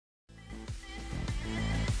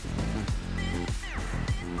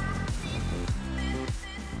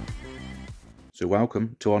So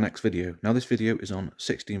welcome to our next video. Now this video is on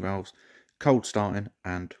 16 valves, cold starting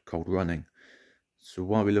and cold running. So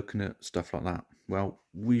why are we looking at stuff like that? Well,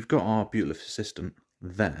 we've got our beautiful assistant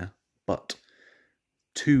there, but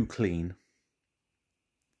too clean,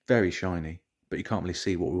 very shiny, but you can't really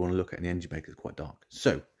see what we want to look at in the engine bay because it's quite dark.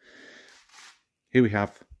 So here we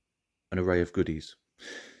have an array of goodies.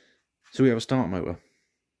 So we have a start motor,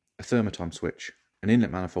 a Thermoton switch, an inlet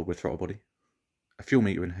manifold with throttle body, a fuel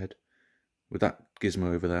meter in head, with that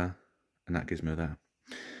gizmo over there and that gizmo there.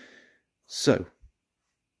 So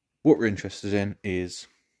what we're interested in is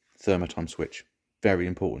Thermoton switch, very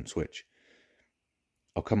important switch.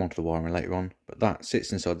 I'll come onto the wiring later on, but that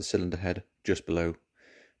sits inside the cylinder head just below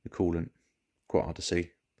the coolant. Quite hard to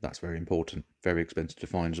see, but that's very important, very expensive to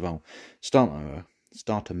find as well. Starter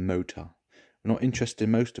motor. We're not interested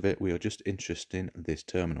in most of it, we are just interested in this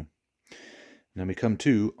terminal. And then we come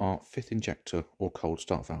to our fifth injector or cold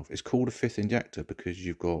start valve. It's called a fifth injector because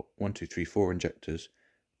you've got 1, 2, 3, 4 injectors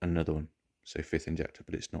and another one. So fifth injector,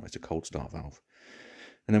 but it's not, it's a cold start valve.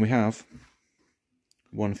 And then we have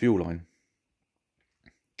one fuel line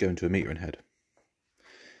going to a meter in head.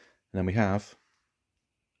 And then we have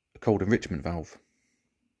a cold enrichment valve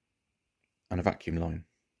and a vacuum line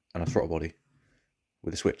and a throttle body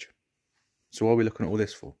with a switch. So what are we looking at all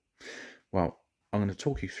this for? Well, I'm going to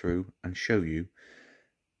talk you through and show you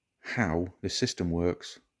how this system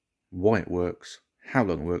works, why it works, how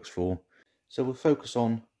long it works for. So we'll focus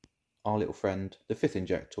on our little friend, the fifth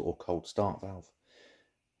injector or cold start valve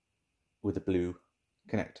with a blue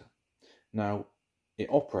connector. Now it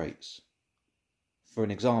operates, for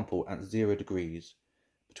an example, at 0 degrees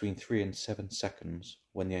between 3 and 7 seconds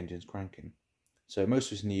when the engine's cranking. So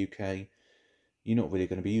most of us in the UK, you're not really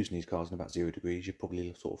going to be using these cars in about 0 degrees, you're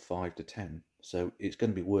probably sort of 5 to 10. So it's going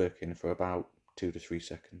to be working for about 2 to 3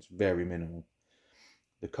 seconds, very minimal.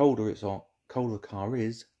 The colder the car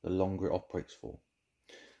is, the longer it operates for.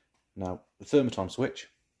 Now, the Thermoton switch,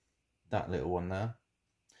 that little one there,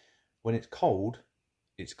 when it's cold,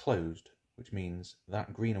 it's closed, which means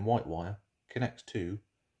that green and white wire connects to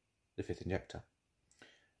the fifth injector.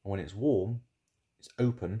 And when it's warm, it's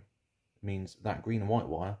open, means that green and white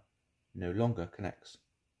wire no longer connects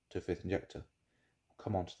to fifth injector. I'll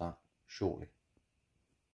come on to that shortly.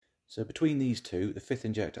 So between these two, the fifth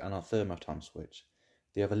injector and our Thermoton switch,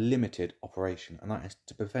 they have a limited operation, and that is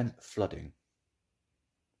to prevent flooding.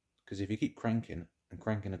 Because if you keep cranking and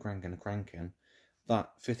cranking and cranking and cranking,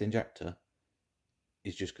 that fifth injector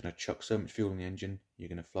is just going to chuck so much fuel in the engine, you're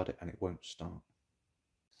going to flood it and it won't start.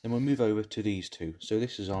 Then we'll move over to these two. So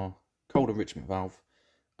this is our cold enrichment valve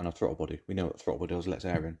and our throttle body. We know what the throttle body does, lets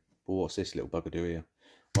air in. But what's this little bugger do here?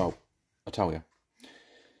 Well, I'll tell you.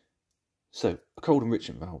 So, a cold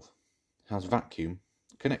enrichment valve has vacuum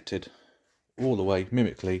connected all the way,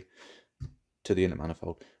 mimically, to the inlet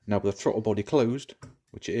manifold. Now, with the throttle body closed,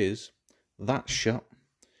 which it is, that's shut,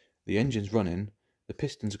 the engine's running, the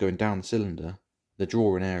pistons are going down the cylinder, they're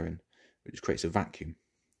drawing air in, which creates a vacuum.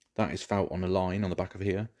 That is felt on a line on the back of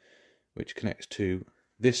here, which connects to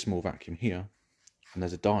this small vacuum here, and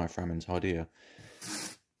there's a diaphragm inside here.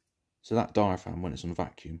 So that diaphragm, when it's on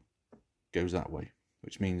vacuum, goes that way,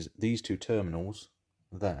 which means these two terminals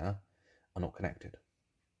there are not connected.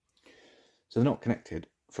 So they're not connected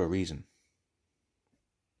for a reason.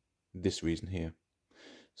 This reason here.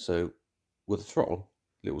 So with the throttle,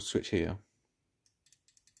 little switch here,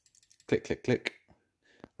 click, click, click.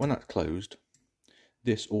 When that's closed,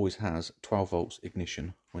 this always has 12 volts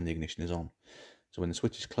ignition when the ignition is on. So when the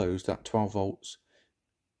switch is closed, that 12 volts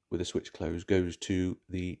with the switch closed goes to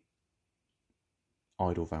the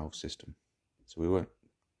idle valve system. So we won't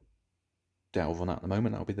delve on that at the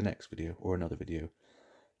moment, that'll be the next video or another video.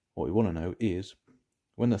 What we want to know is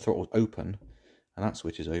when the throttle's open and that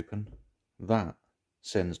switch is open, that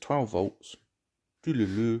sends 12 volts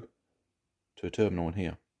to a terminal in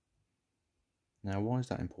here. Now why is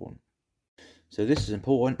that important? So this is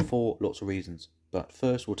important for lots of reasons, but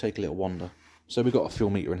first we'll take a little wander. So we've got a fuel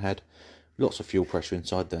meter in head, lots of fuel pressure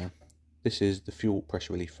inside there. This is the fuel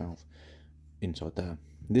pressure relief valve inside there.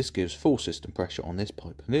 This gives full system pressure on this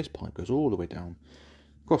pipe, and this pipe goes all the way down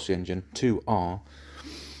across the engine to our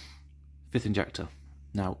fifth injector.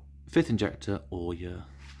 Now, fifth injector or your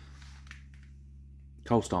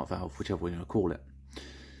cold start valve, whichever way you want to call it,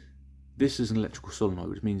 this is an electrical solenoid,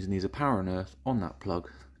 which means it needs a power and earth on that plug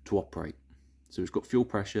to operate. So it's got fuel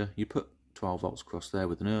pressure, you put 12 volts across there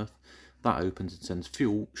with an earth, that opens and sends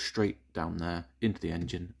fuel straight down there into the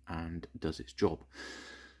engine and does its job.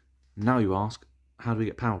 Now you ask, how do we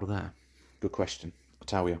get power to there? Good question, I'll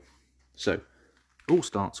tell you. So, it all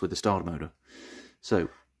starts with the starter motor. So,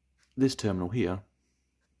 this terminal here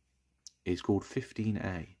is called 15A.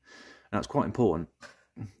 And that's quite important.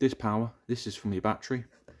 This power, this is from your battery.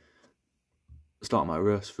 Start motor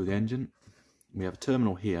reverse through the engine. We have a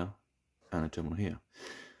terminal here and a terminal here.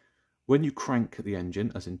 When you crank the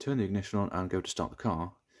engine, as in turn the ignition on and go to start the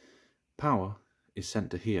car, power is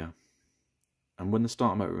sent to here. And when the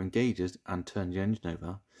starter motor engages and turns the engine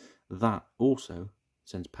over, that also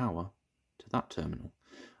sends power to that terminal.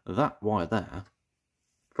 That wire there,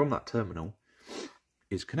 from that terminal,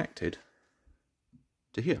 is connected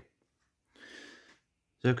to here.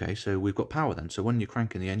 Okay, so we've got power then. So when you're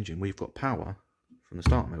cranking the engine, we've got power from the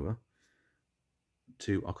starter motor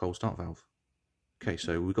to our cold start valve. Okay,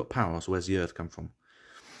 so we've got power, so where's the earth come from?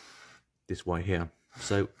 This way here.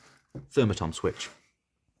 So, Thermoton switch.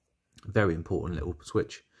 Very important little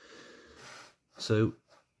switch. So,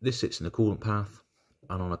 this sits in the coolant path,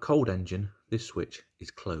 and on a cold engine, this switch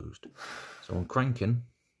is closed. So on cranking,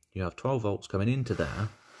 you have 12 volts coming into there,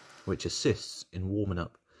 which assists in warming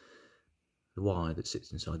up the wire that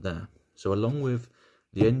sits inside there. So along with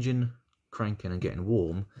the engine cranking and getting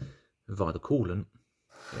warm via the coolant,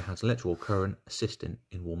 it has electrical current assisting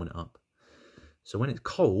in warming it up. So when it's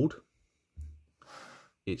cold,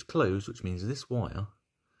 it's closed, which means this wire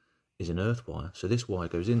is an earth wire. So this wire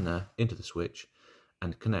goes in there, into the switch,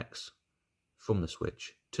 and connects from the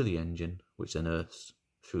switch to the engine, which then earths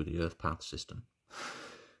through the earth path system.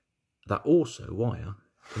 That also wire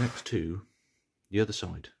connects to the other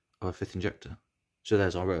side of our fifth injector. So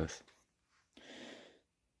there's our earth.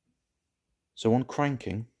 So on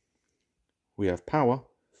cranking, we have power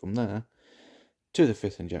from there to the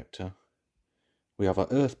fifth injector. We have our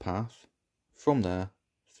earth path from there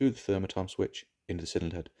through the Thermoton switch into the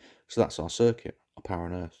cylinder head. So that's our circuit, our power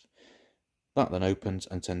and earth. That then opens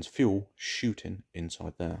and sends fuel shooting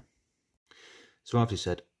inside there. So as I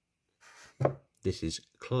said, this is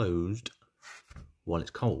closed while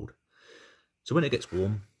it's cold. So when it gets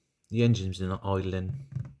warm, the engine's in idling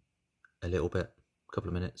a little bit, a couple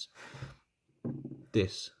of minutes.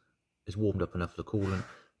 This is warmed up enough for the coolant,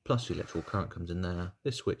 plus the electrical current comes in there.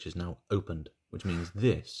 This switch is now opened, which means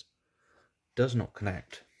this does not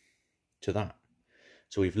connect to that.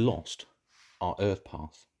 So we've lost our earth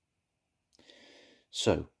path.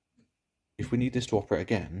 So if we need this to operate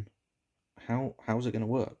again, how's it going to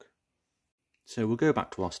work? So we'll go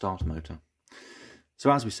back to our starter motor. So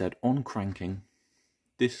as we said, on cranking,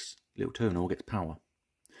 this little terminal gets power.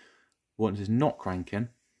 Once it's not cranking,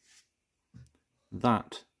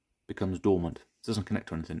 that becomes dormant. It doesn't connect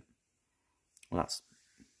to anything. Well, that's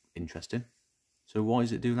interesting. So why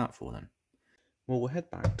does it do that for then? Well, we'll head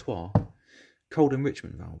back to our cold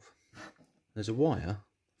enrichment valve. There's a wire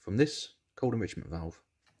from this cold enrichment valve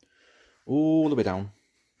all the way down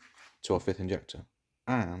to our fifth injector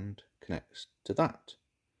and connects to that.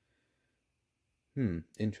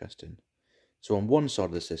 Interesting. So on one side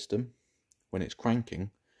of the system, when it's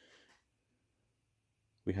cranking,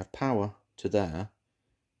 we have power to there.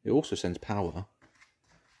 It also sends power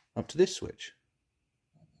up to this switch,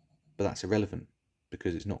 but that's irrelevant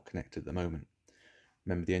because it's not connected at the moment.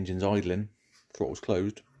 Remember, the engine's idling, throttle's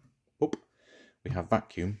closed. Oop. We have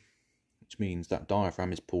vacuum, which means that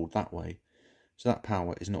diaphragm is pulled that way, so that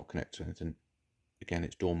power is not connected to anything. Again,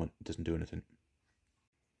 it's dormant, it doesn't do anything.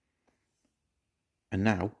 And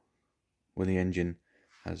now, when the engine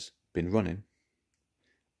has been running,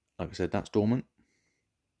 like I said, that's dormant,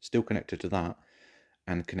 still connected to that,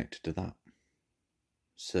 and connected to that.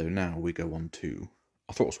 So now we go on to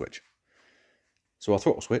our throttle switch. So our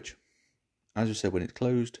throttle switch, as I said, when it's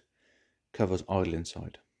closed, covers idle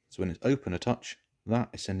inside. So when it's open a touch, that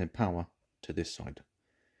is sending power to this side.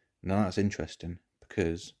 Now that's interesting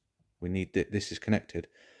because we need this is connected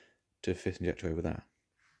to a fifth injector over there.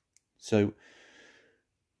 So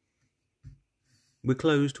we're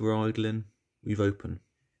closed, we're idling, we've opened.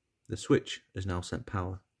 The switch has now sent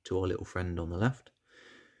power to our little friend on the left.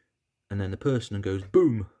 And then the person goes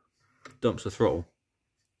boom, dumps the throttle.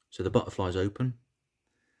 So the butterfly's open.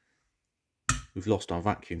 We've lost our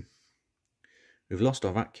vacuum. We've lost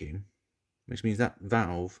our vacuum, which means that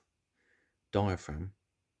valve diaphragm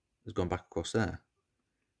has gone back across there.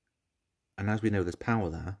 And as we know there's power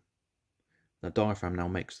there, that diaphragm now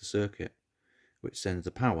makes the circuit, which sends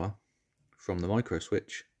the power from the micro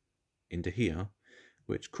switch into here,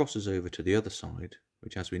 which crosses over to the other side,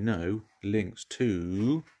 which as we know links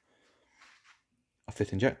to a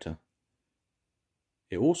fifth injector.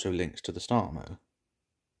 It also links to the starter motor,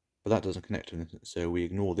 but that doesn't connect to anything, so we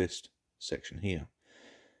ignore this section here.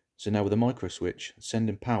 So now with the micro switch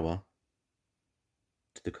sending power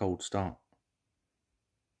to the cold start,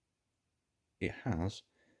 it has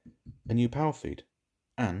a new power feed.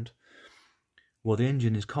 And while the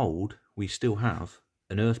engine is cold, we still have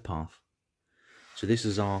an earth path. So this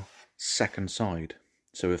is our second side.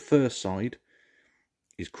 So the first side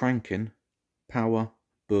is cranking, power,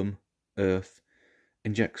 boom, earth,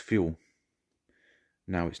 injects fuel.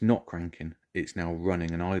 Now it's not cranking, it's now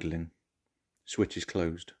running and idling. Switch is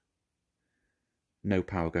closed. No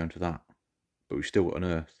power going to that, but we've still got an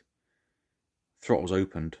earth. Throttle's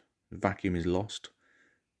opened, the vacuum is lost,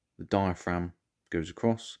 the diaphragm goes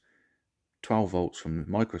across, 12 volts from the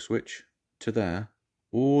micro switch to there,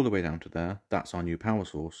 all the way down to there. That's our new power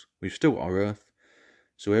source. We've still got our earth,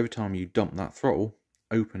 so every time you dump that throttle,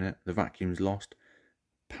 open it, the vacuum's lost,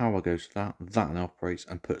 power goes to that then operates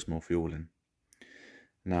and puts more fuel in.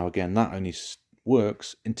 Now again, that only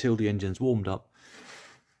works until the engine's warmed up,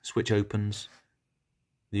 switch opens,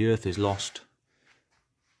 the earth is lost,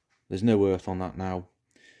 there's no earth on that now,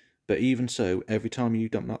 but even so, every time you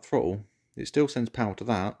dump that throttle, it still sends power to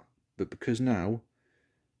that, but because now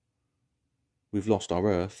we've lost our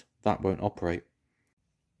earth, that won't operate.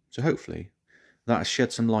 So hopefully that has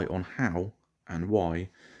shed some light on how and why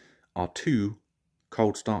our two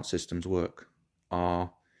cold start systems work.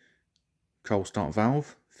 Our cold start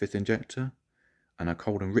valve, 5th injector, and our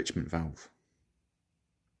cold enrichment valve.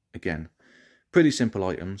 Again, pretty simple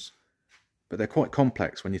items, but they're quite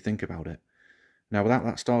complex when you think about it. Now without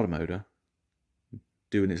that starter motor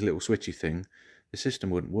doing its little switchy thing, the system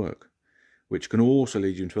wouldn't work, which can also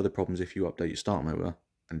lead you into other problems if you update your starter motor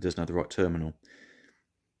and it doesn't have the right terminal.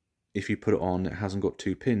 If you put it on, it hasn't got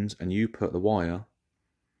 2 pins, and you put the wire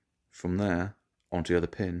from there onto the other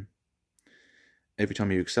pin, every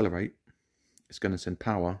time you accelerate, it's going to send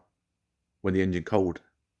power. When the engine cold,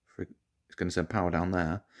 it's going to send power down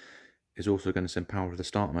there. It's also going to send power to the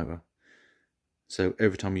starter motor. So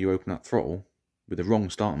every time you open that throttle with the wrong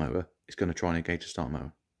starter motor, it's going to try and engage the starter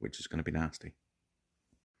motor, which is going to be nasty.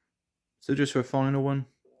 So just for a final one,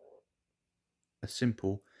 a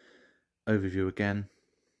simple overview again,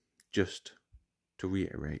 just to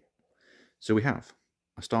reiterate. So we have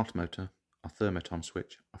our starter motor, our Thermoton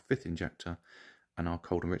switch, our 5th injector, and our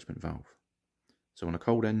cold enrichment valve. So on a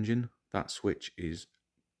cold engine, that switch is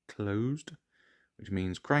closed, which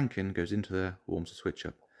means cranking goes into there, warms the switch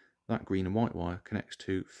up. That green and white wire connects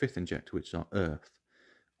to 5th injector, which is our earth.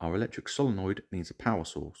 Our electric solenoid needs a power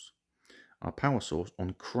source. Our power source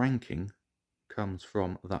on cranking comes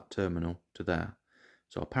from that terminal to there.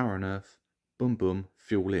 So our power and earth, boom boom,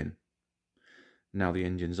 fuel in. Now the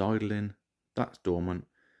engine's idling, that's dormant,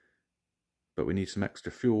 but we need some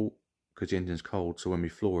extra fuel because the engine's cold, so when we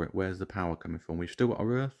floor it, where's the power coming from? We've still got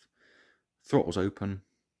our earth, throttle's open,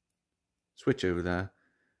 switch over there,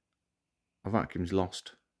 our vacuum's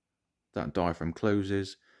lost, that diaphragm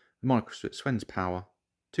closes, the micro switch sends power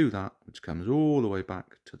to that, which comes all the way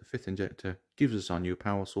back to the 5th injector, gives us our new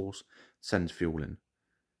power source, sends fuel in.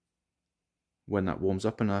 When that warms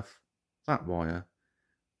up enough, that wire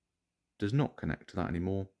does not connect to that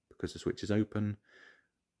anymore because the switch is open.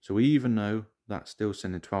 So even though that's still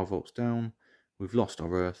sending 12 volts down, we've lost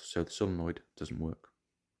our earth, so the solenoid doesn't work.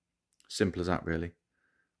 Simple as that, really.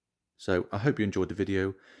 So I hope you enjoyed the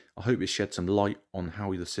video. I hope it shed some light on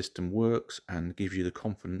how the system works and gives you the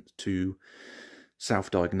confidence to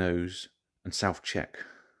self-diagnose and self-check